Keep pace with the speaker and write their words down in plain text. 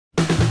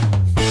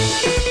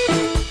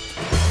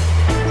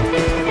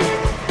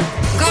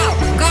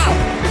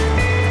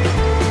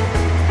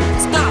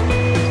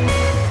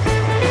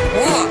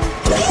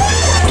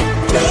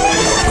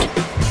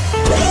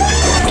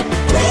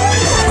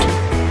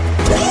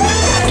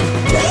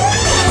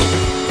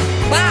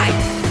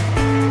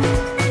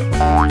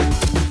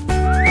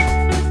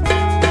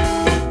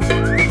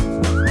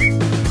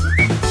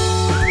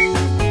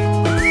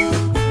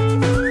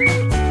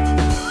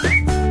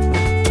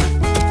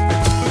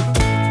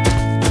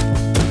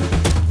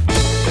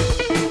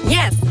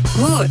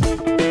Good.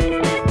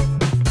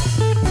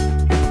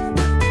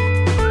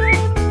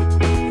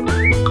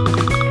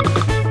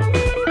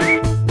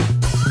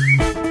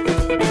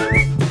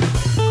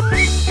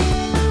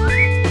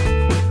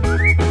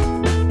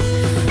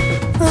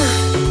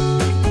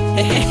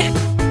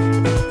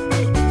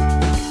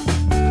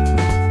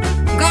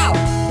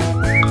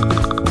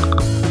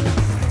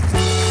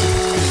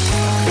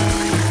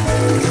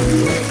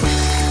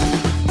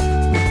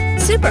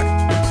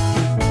 Super!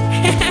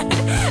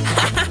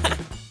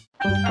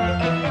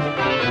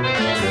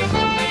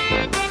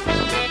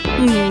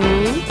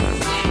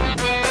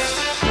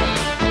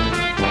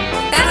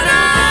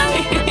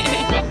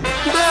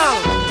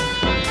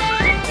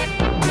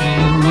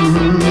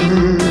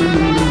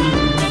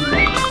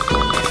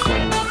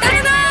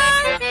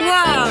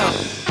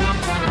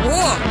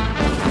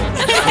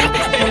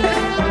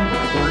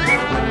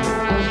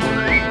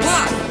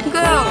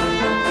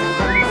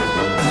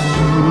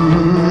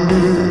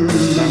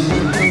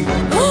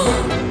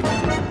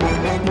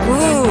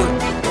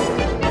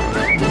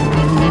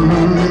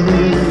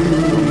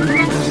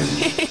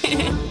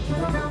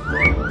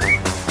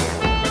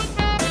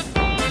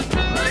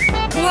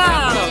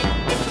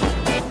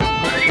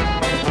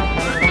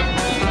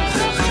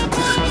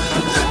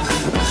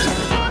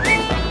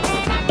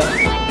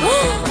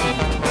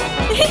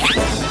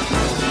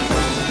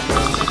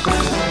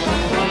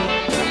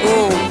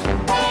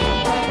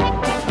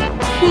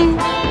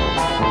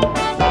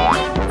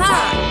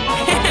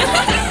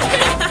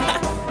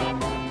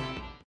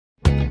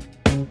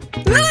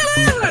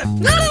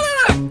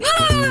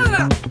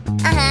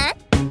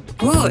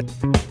 Good.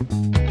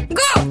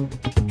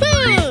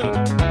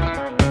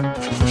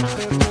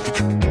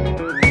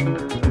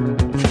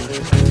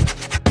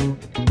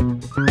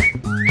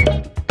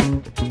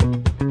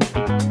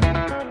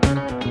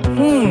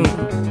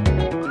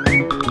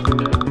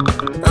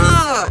 Go!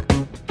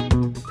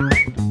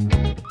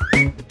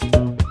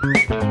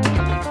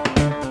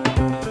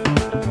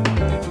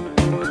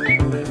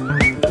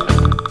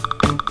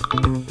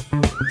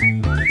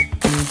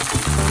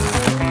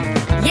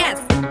 Yes.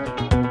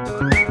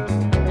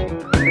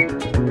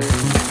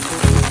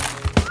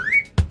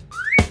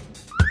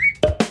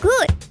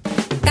 Good.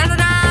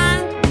 Ta-da-da!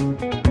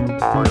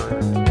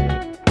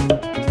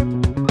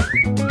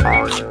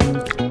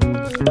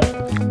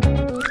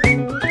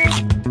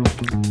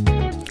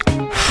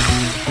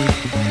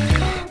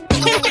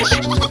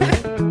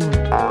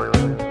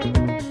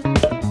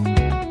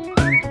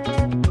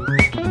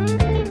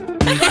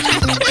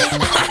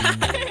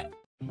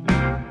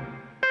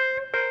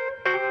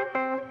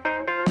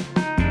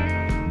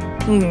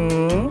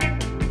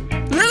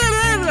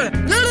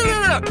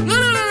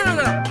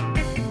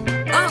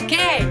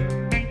 Okay.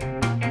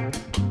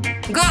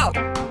 Go.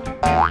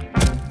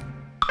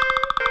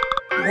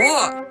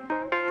 Whoa.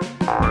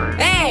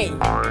 Hey.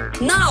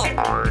 No.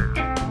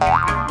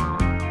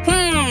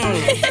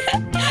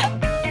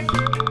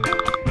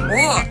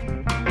 Whoa.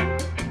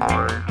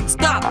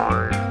 Stop.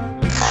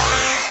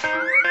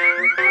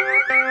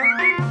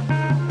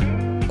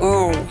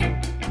 Oh.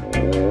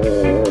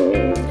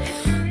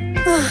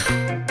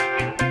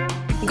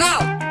 Go.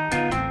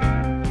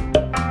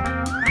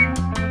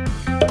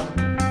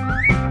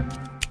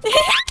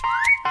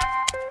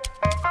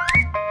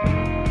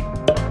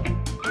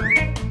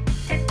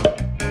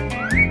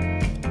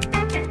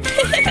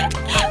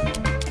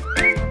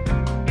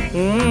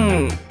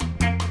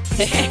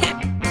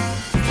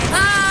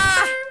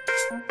 Ah!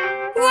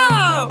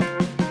 Wow!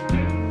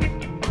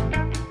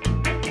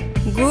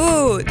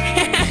 Good.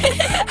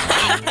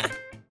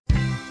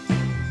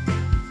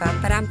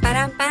 Param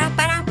param param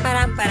param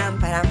param param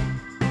param.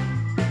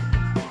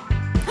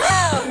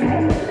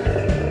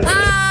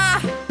 Ah!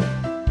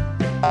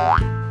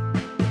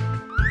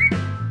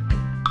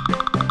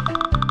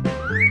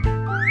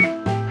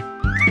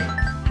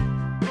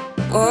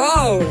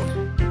 Oh.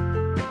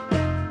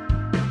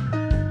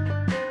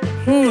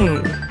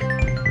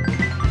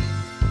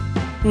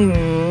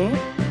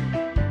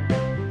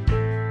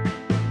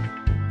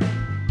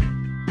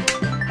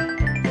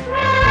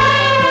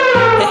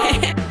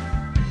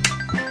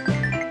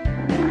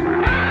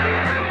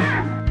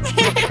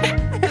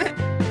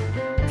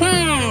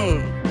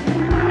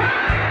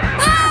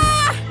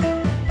 Ah!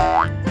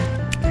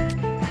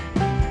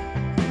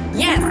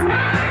 Yes.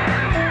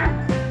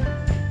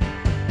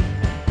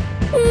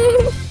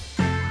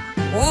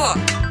 Whoa.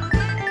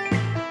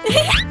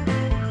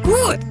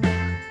 Good.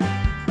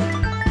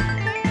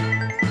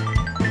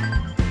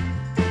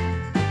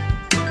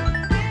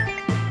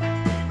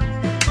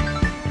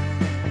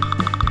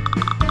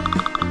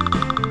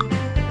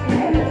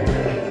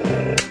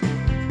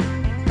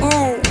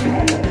 Oh.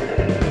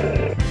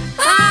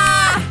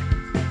 Ah!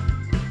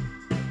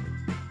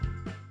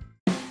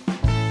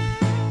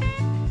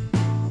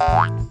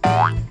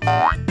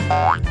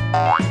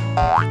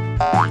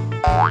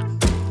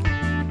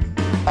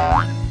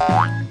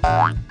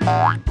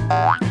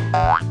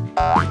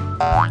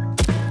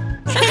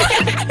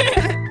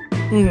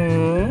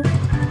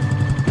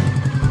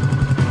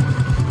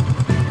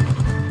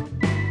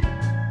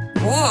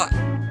 Whoa.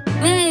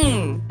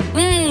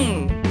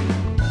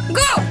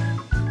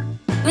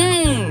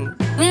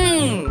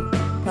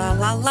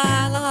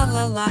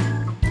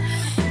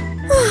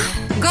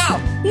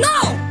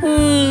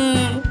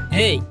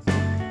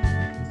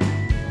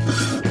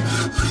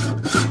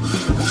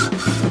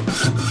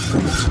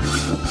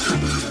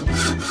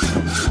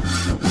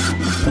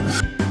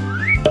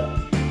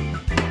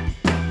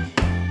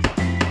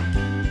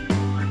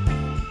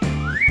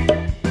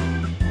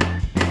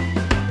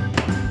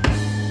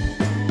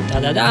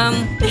 Da-da-dam.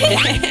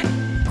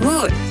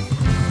 Good.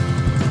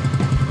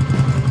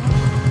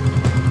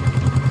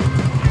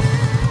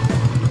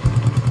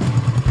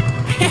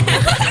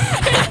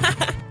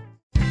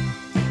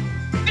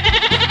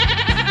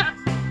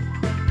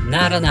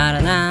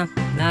 Na-ra-na-ra-na,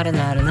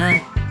 na-ra-na-ra-na.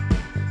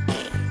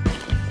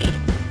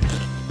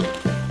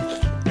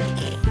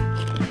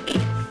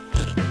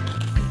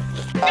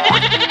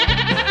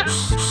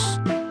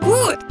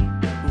 Good.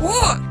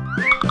 Whoa.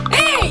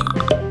 Hey.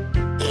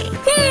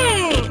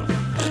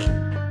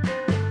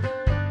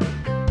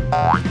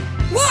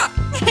 Whoa.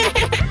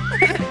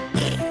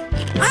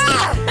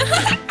 Ah.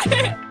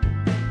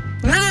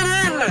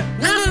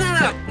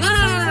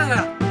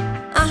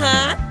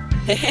 Uh-huh.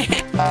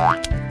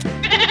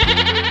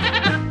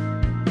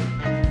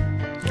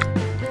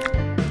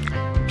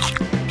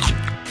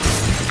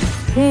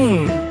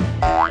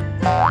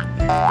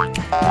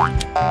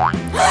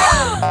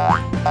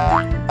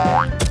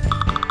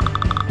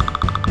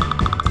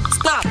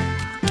 Stop.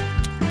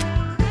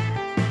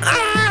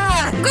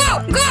 Ah, go,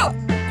 go.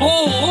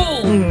 Oh,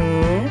 oh.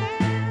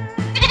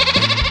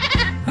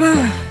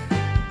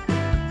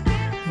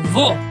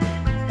 Vo.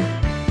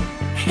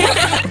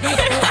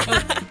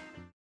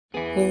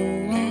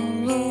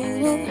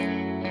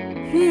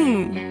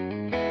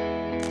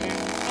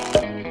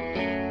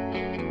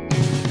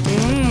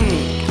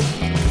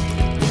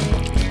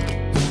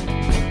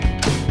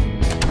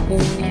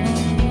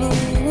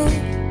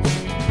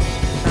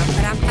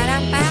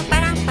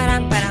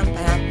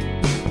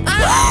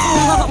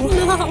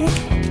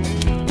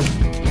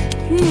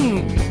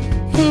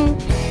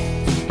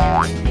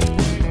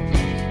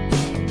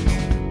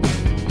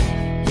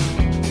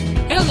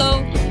 Hello.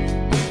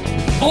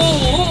 Oh,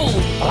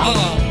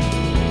 oh.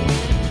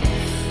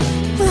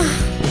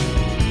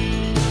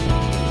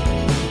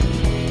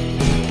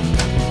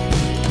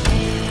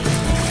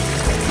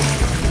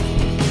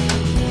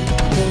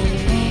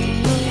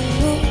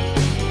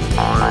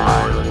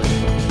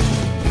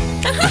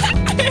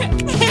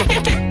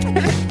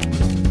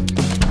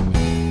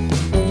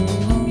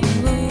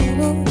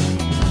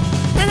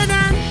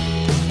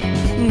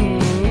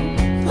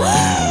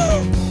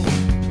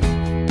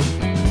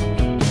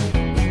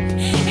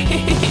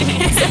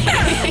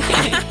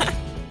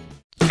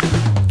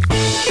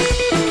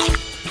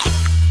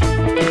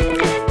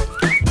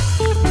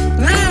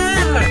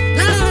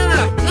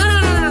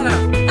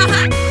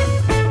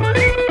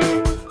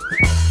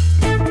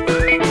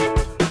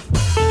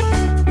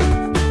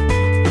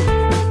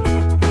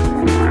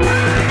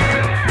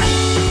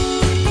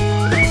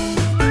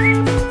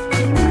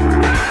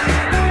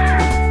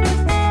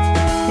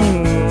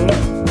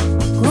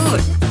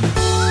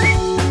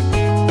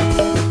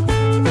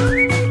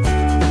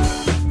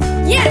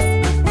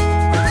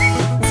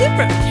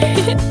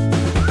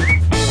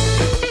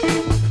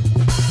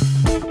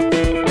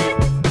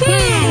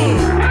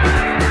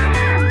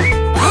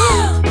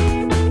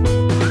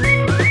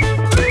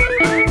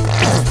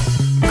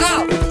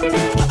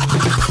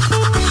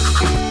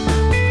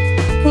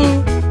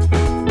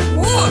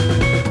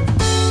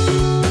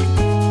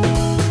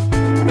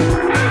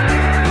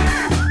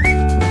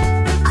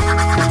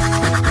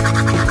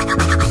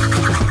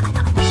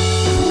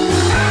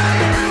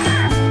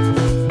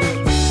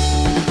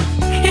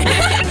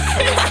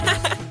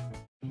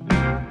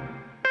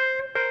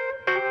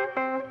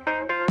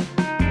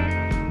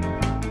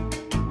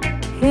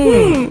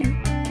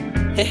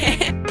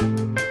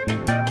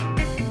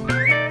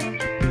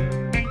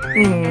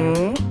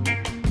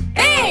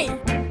 Hey!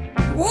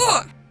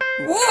 Whoa!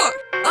 Whoa!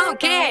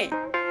 Okay.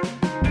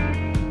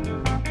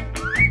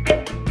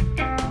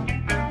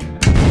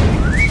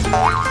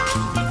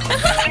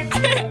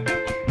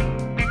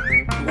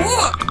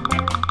 Whoa!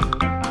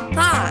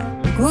 Ah,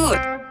 good.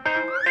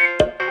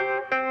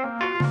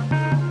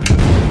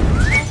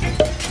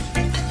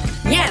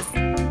 Yes.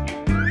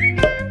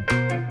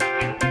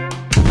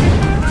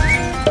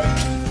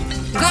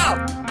 Go.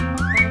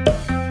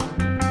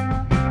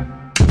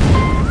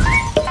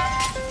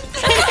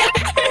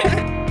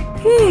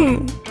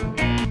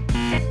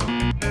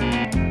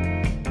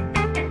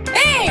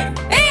 Hey!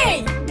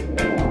 Hey!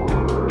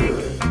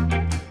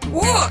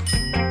 Whoa!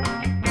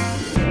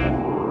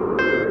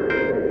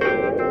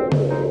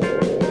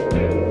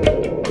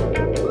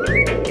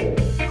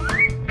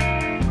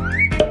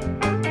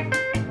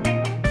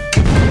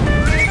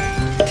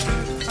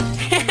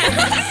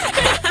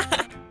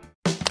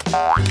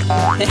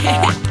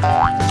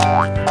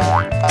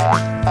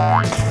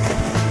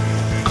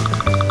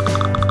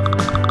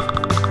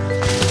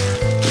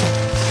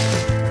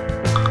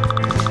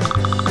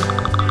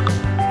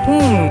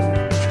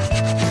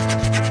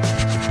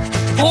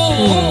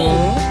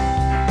 Oh.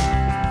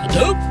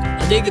 Adoop,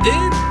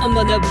 adig-adig,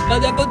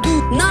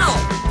 amadab-badabadoo. No!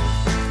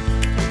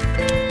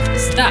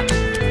 Stop.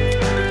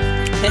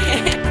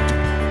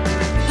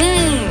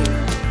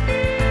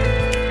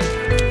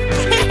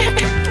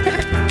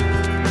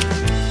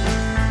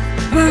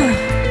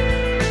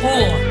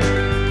 Oh.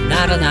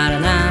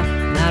 Nara-nara-na,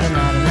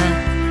 nara-nara-na.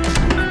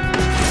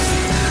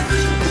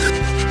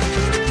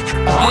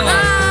 Oh.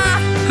 Ah!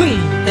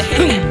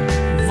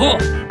 Vo.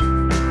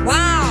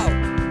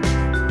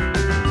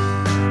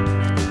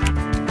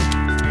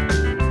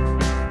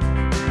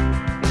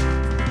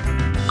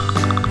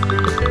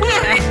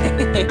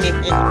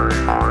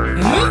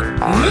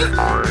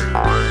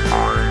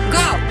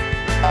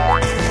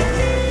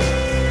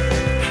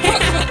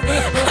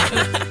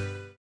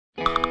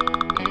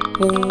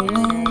 Whoa!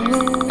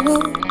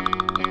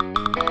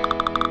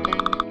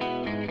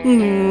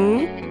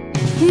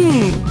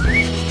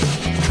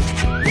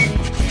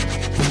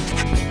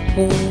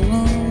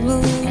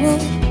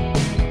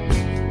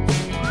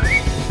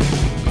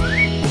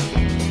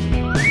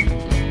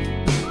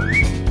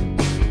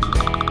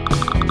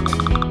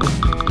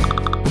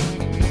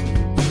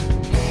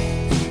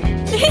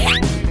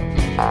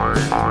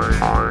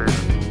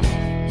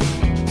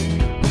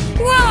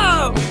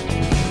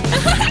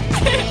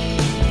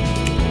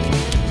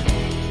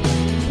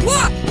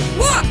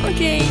 What?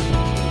 Okay.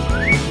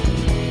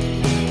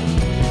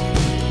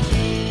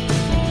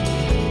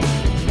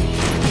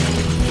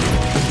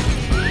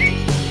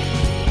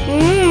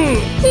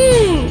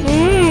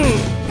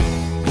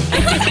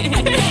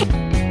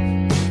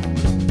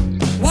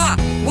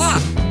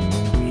 What?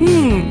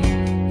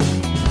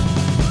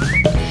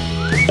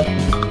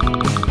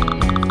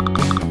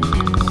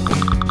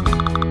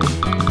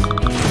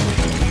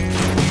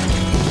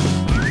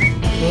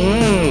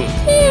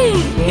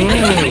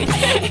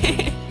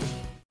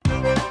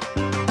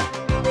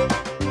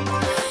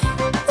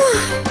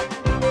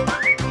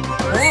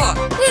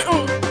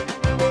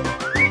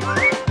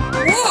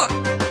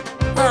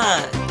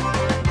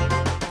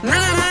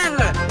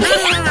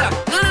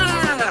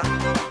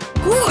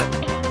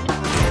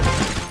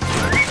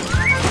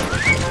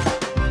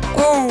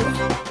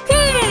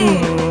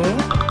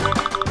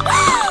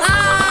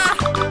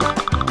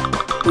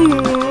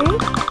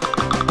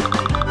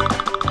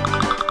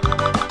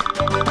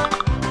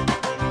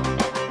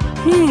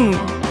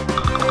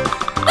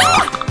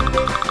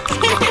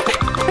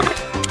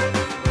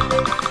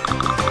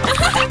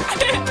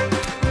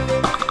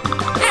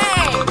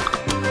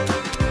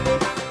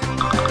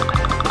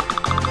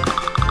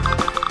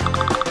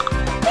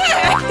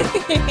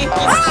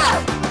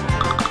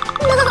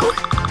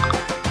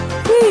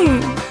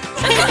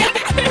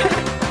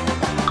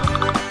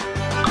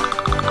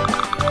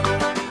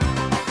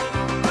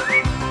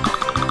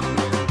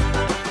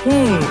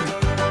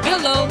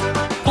 Hello.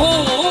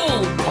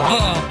 Oh.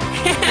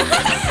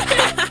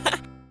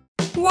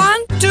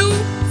 1, 2,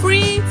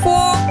 3,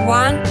 4.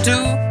 1,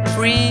 2,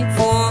 3,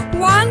 4.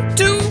 1,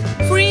 2,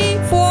 3,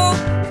 4.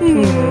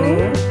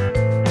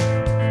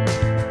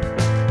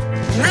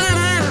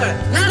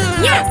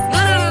 Yes.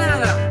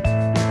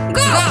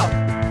 Go. La la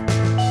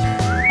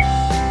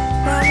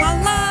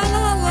la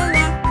la la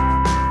la.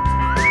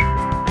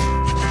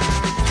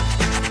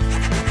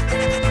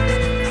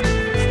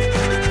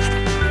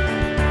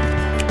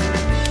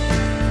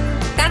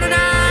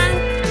 Da-da-da.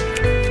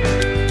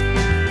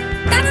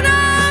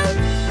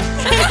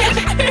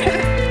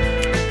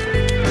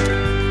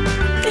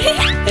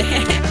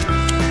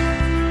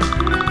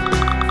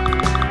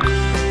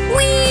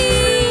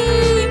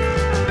 Whee!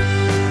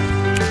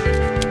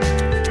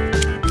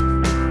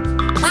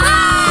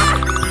 Ah!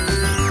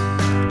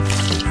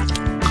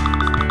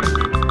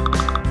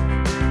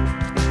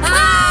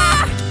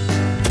 Ah!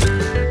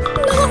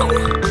 No!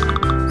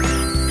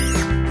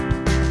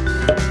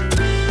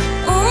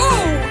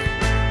 Oh!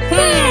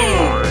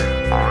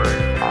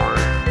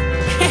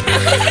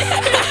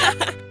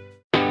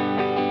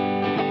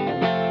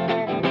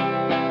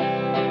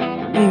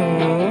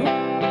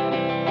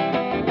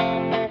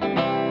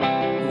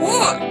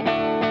 What?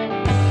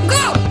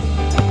 Go!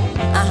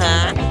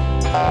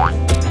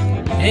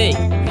 Hey.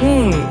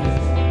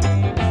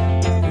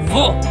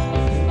 Vo.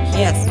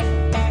 Yes.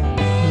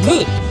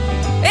 Good.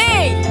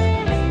 Hey!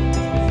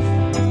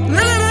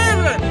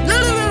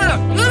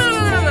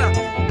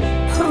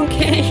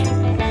 Okay.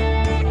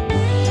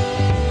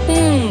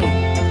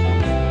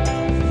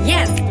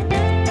 Yes.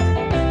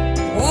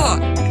 What?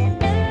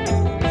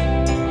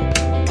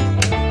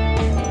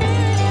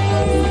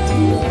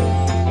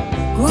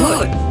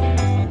 Good.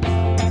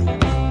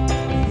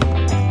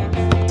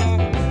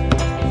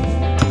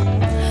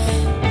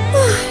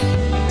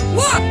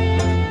 What?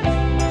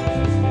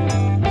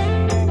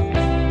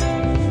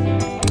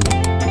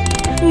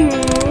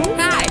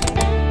 Hi.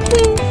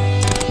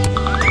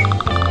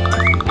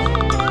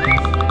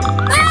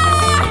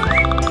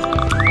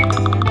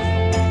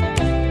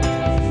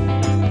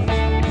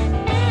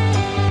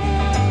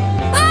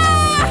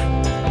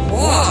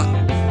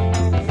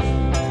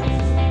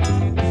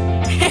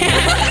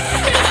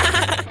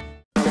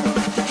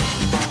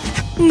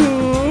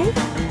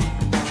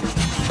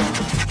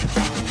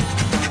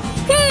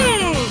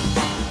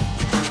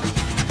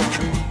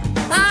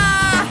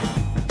 What?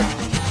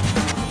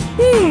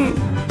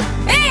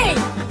 Hey!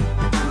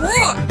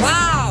 What?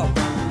 Wow!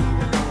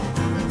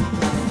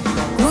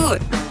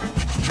 Good.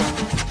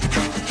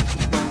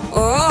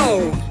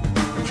 Oh!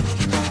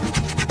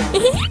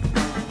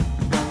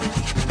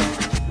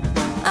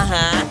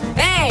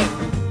 Hey!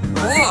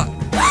 What?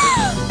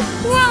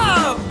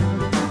 Whoa!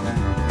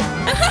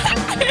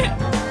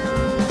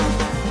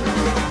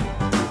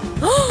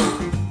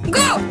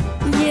 Go!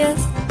 Yes.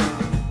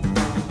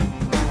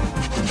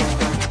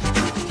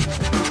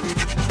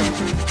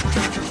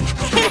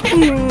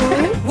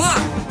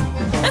 What?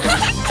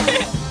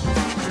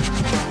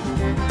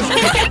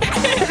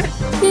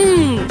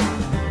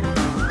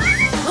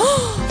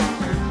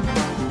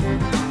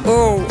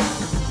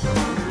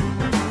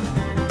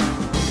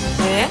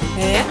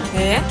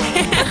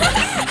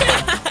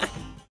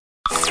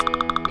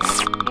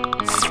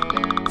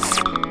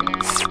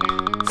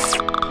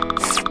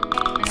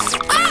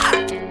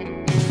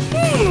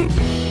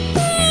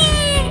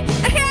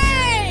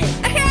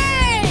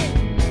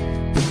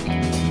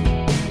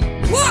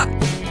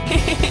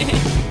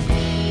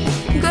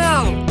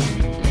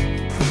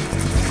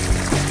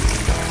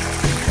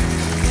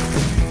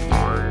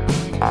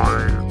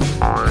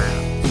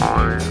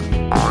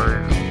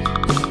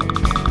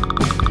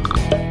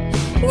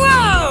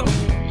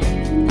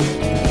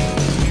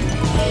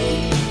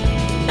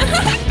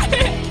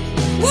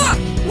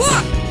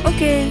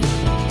 Okay.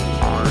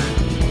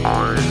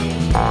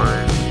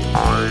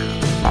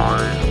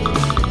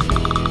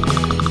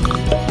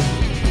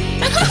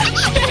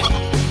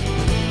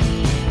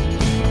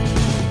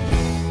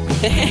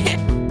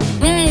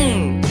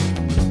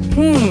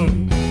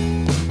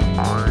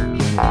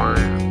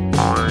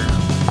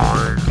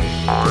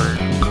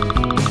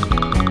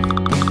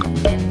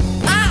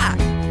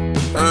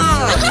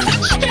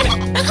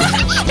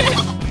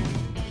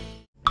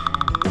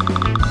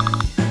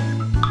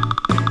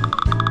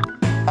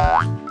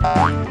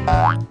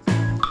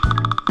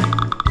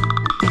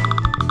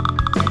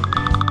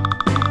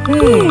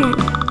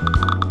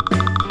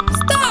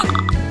 Stop!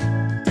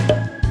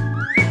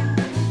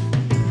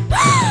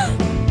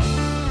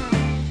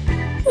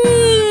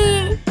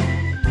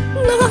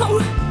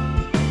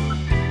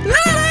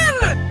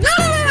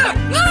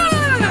 No!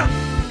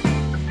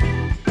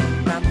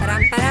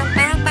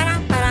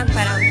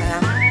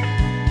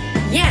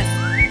 Yes!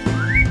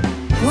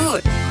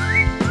 Good!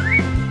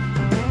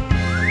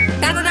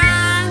 Ta-da-da!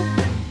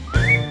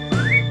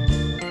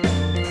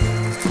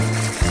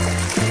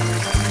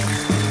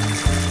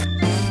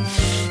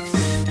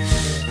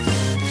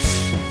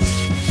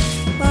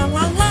 La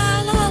la la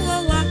la la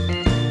la.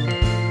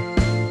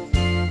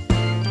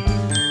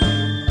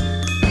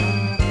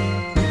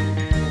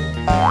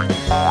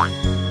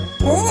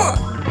 Oh!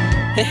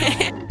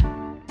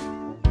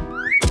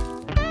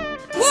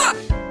 What?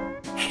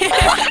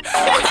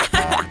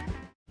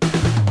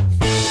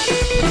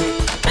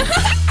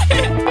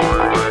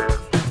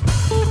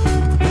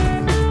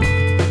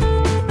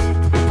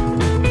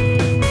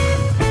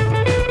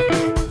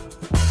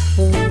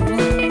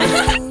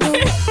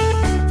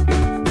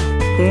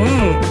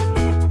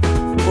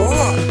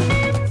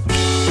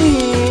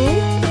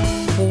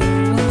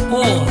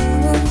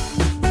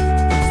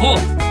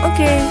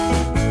 Okay.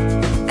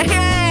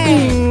 Hey!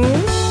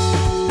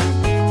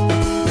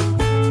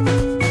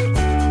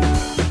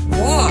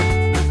 What?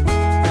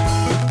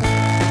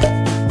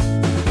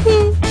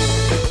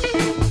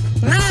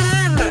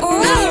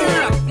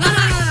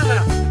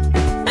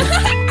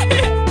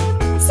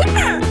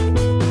 Super!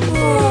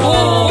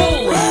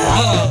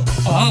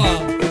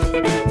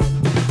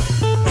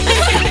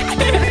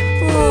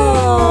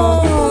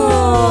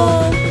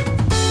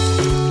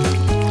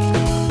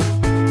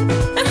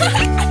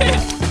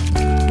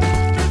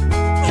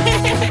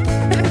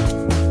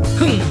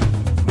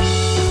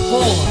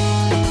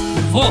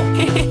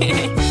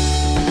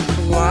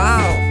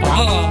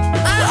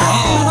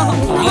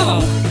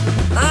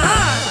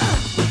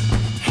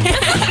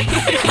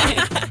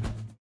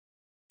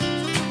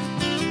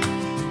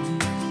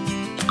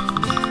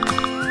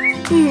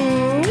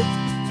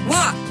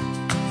 Wow!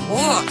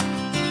 What?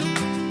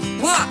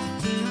 What? What?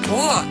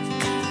 What?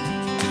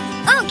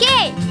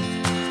 Okay.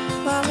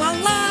 La la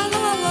la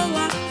la la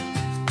la.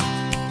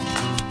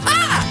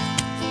 Ah!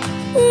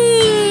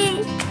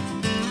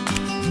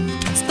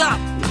 Stop!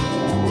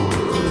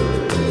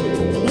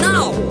 No!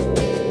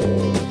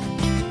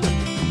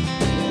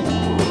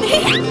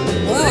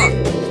 What?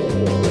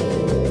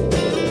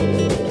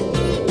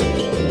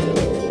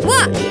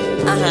 What?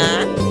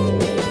 Uh-huh.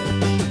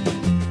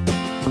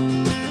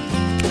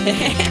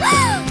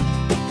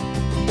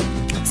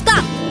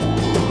 Stop.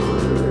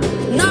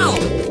 No!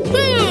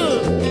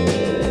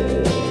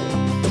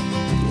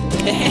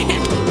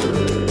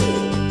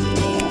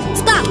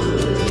 Stop.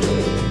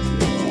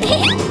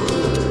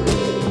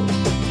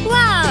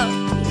 Wow.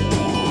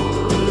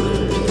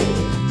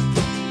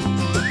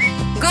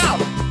 Go!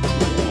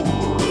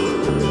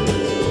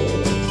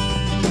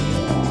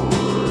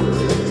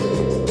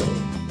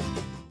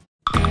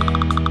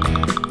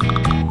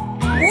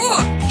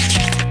 What?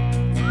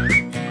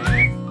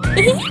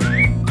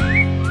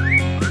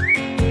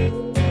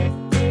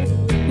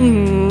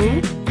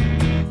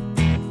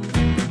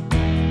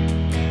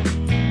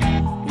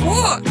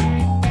 What?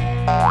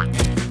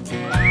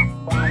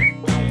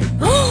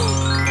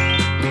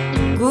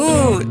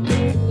 Good.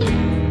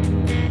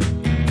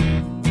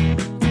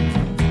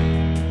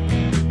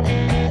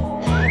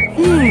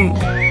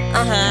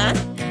 Uh-huh.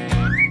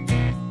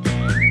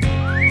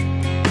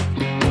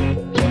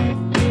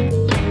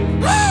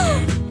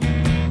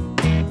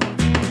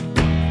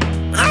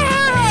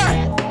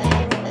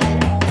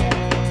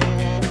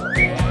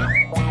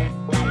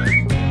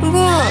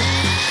 What?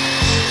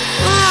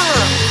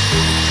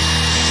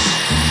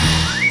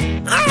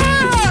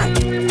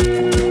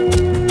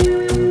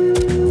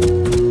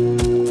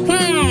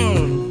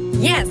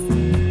 Yes.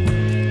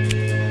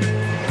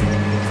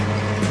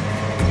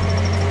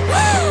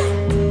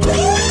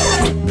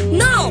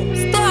 No!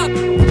 Stop!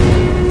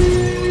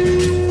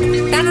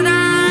 Ta-da-da!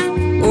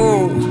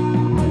 Oh,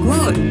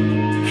 good.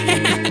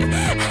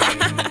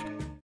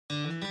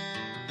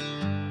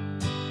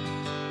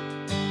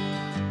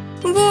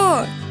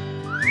 What?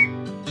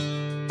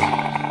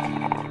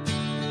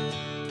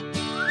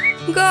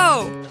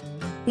 Go!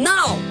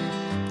 No!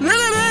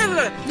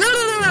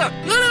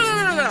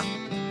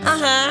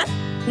 Uh-huh.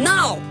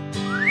 No!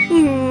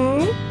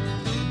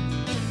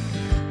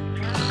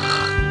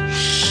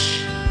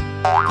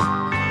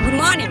 Good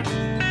morning.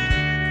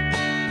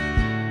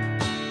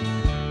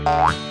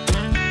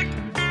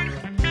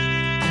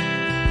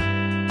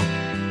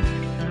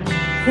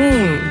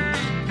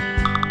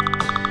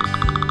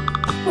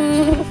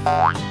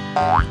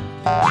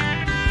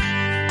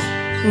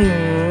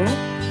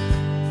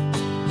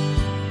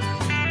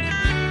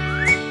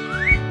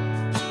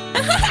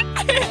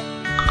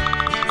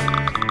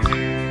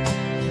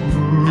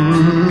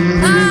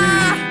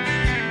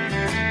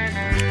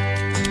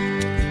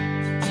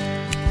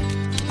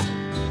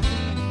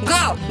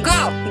 Go, go,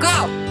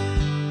 go!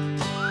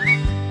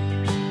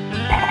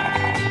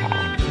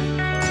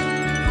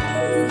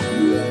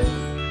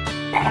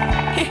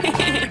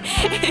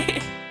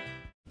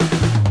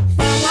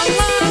 La la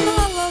la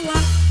la la.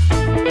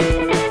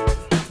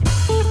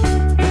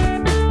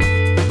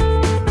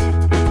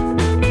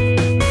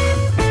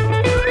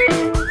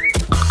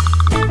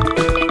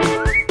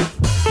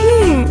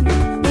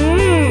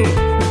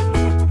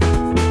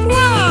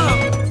 Wow!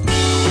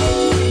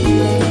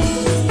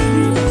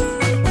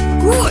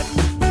 Good.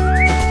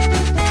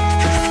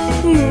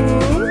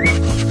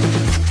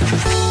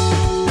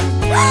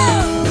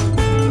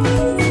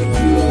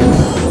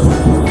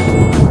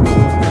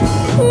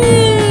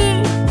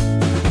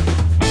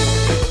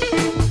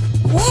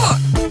 Whoa!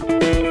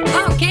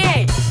 Okay.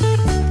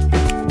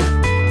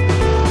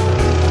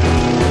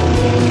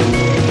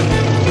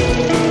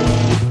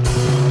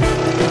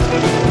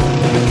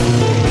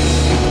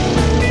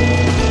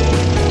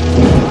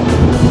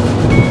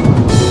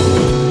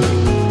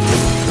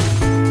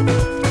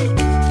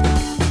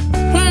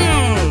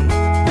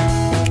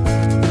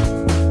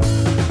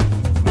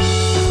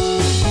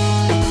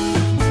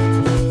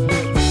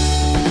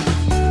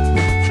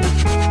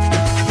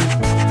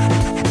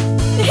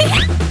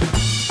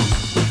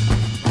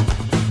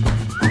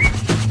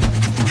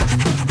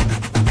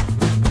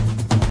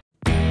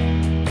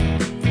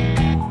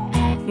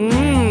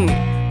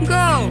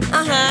 Go.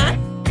 Uh-huh.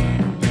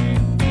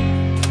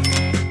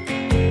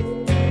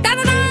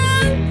 Ta-da-da!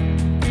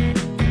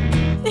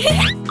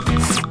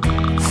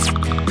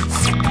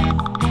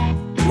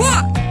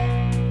 What?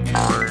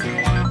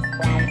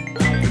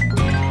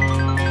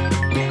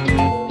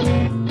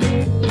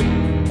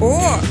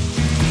 Oh.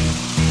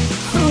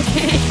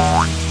 Okay.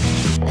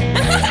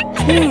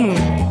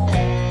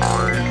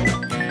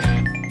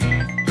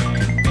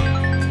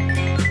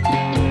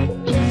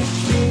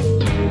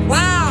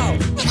 Wow.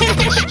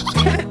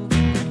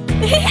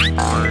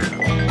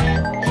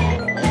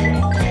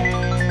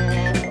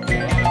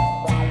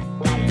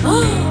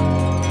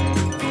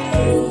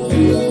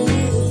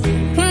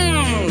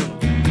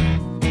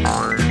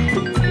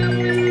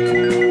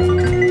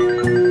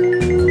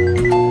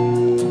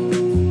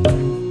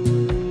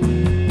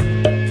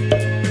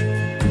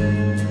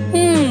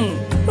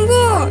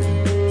 Good.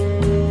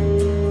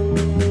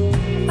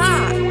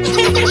 Ah.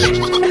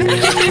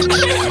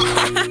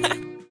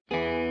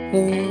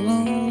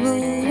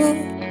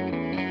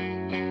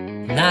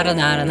 Nara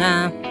nara na,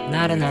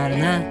 nara nara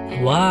na.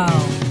 Wow.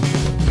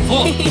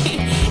 Oh.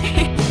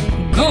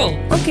 Go.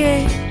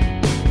 Okay.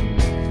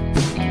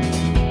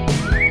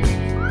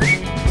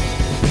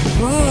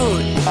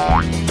 Good.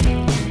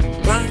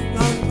 La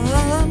la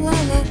la la la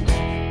la.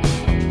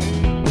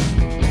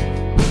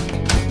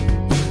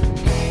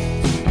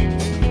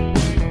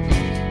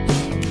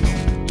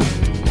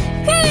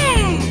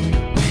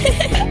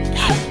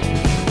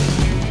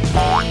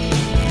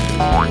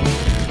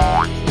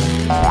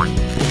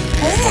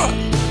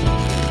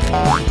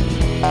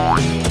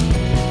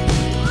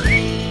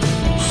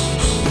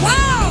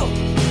 Wow!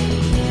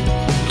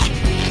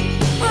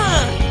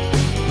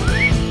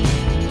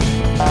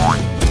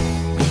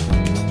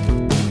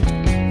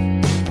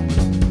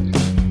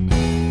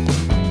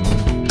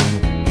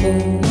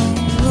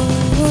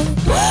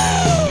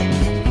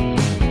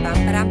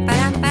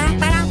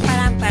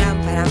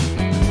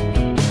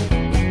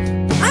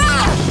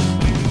 Ah!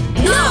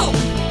 No!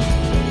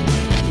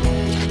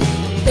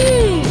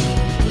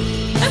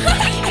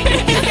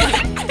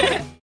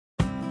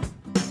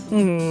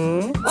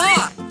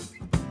 Oh!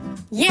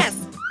 Yes!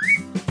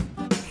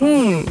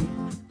 Oh!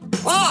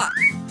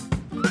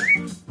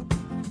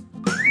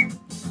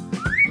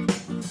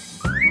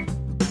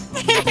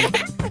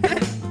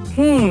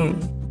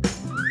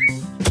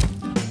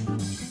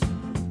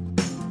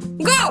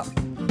 Go!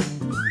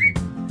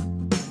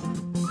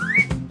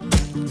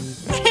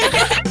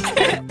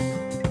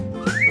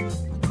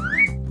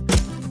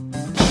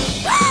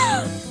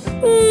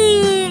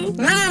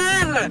 La la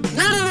la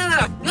la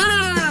la la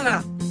la la.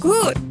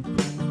 Good.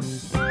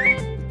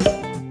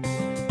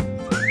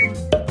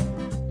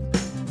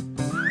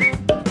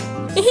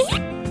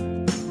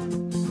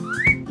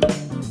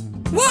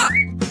 What?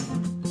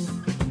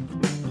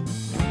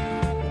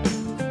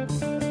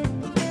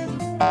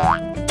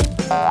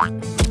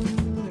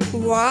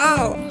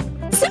 Wow!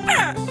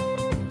 Super!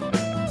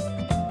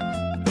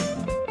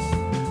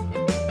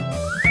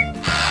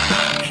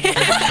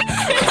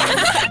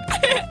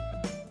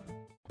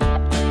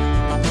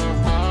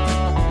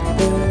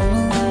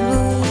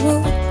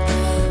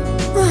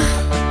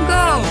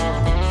 Go!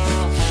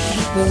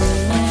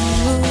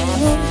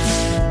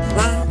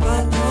 La la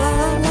la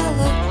la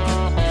la.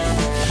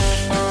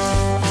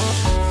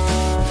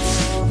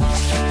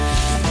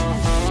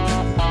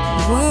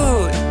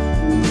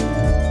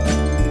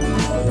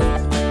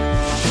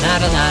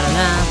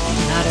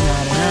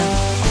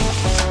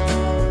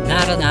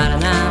 Nara nara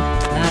na,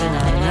 nara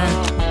nara na.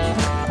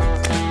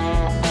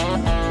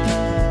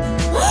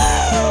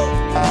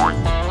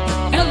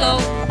 Hello.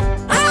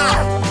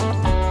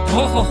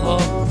 Ho ho ho.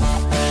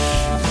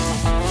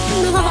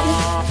 No.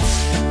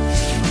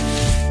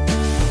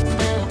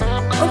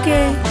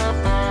 Okay.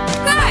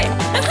 Hi.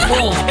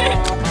 Oh.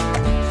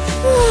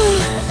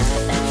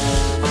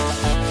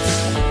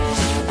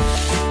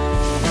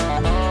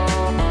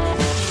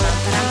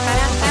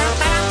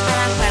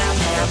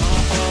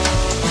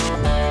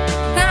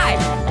 Hi.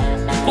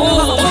 Oh,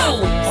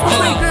 Oh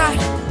my God.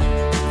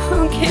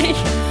 Okay.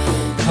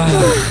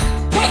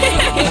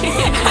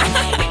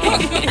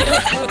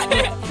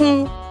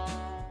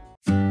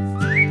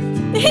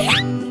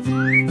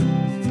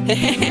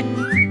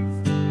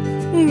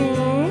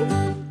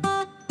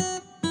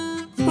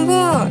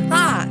 Whoa.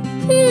 Ah.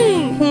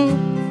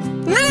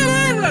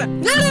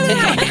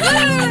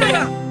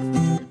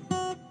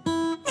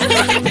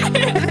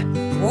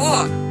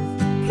 Whoa.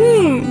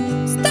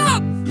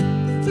 Stop.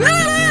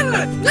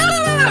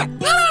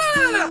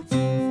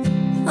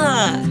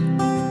 Ah.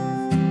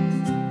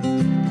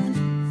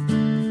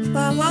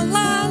 La la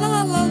la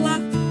la la la.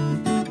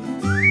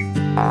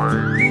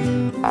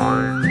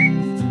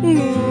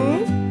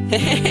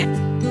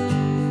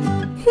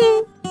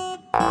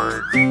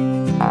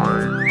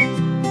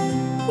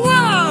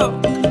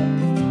 Wow.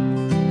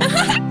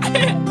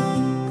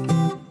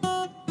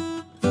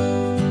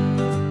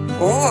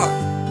 Oh.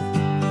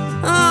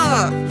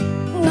 Ah.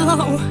 No.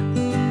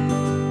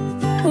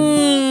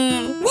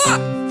 What?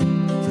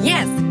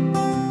 Yes.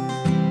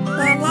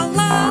 La la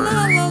la la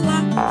la la.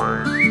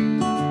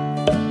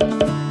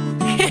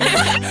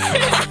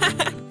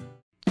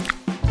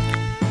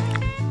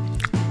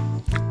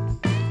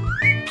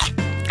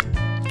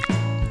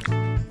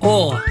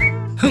 Oh.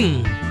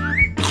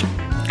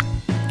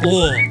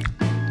 Oh.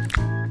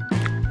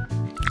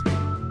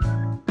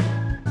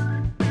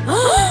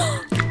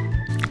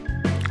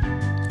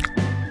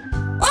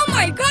 Oh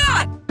my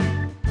God!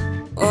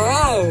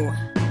 Oh!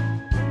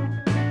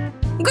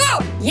 Go!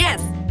 Yes!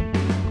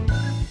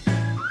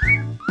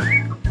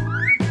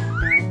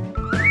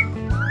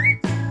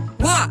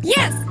 What?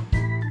 Yes!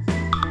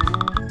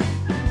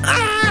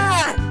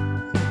 Ah!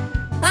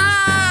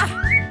 Ah!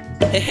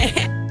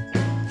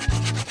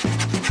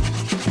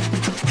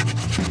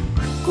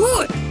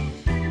 Good!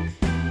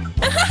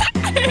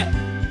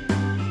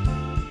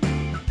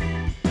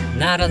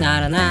 Nara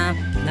nara na,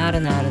 nara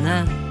nara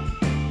na.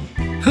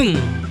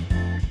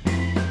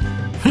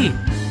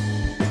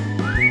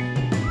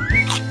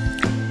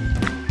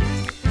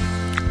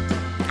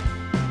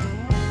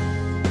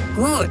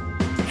 Good!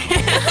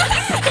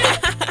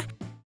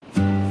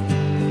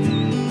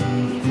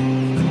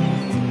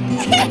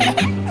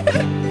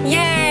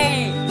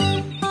 Yay!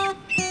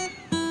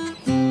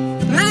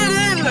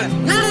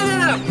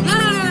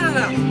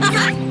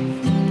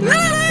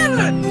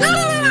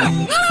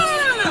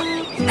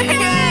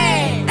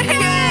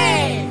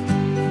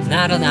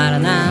 Nara nara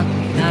na,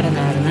 nara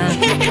nara na.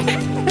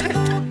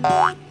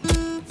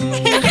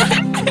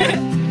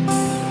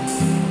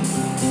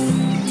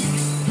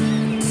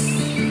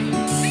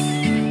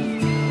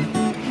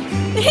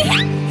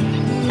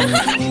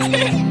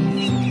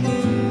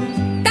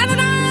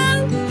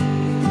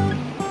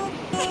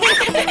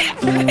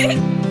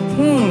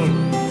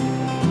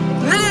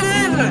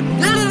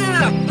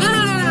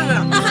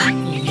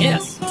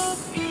 Yes.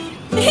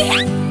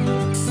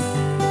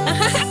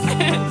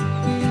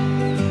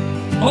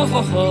 Ho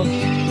ho ho.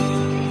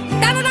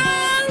 Ta-da-da!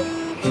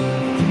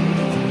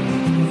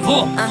 Ho.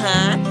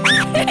 Uh-huh.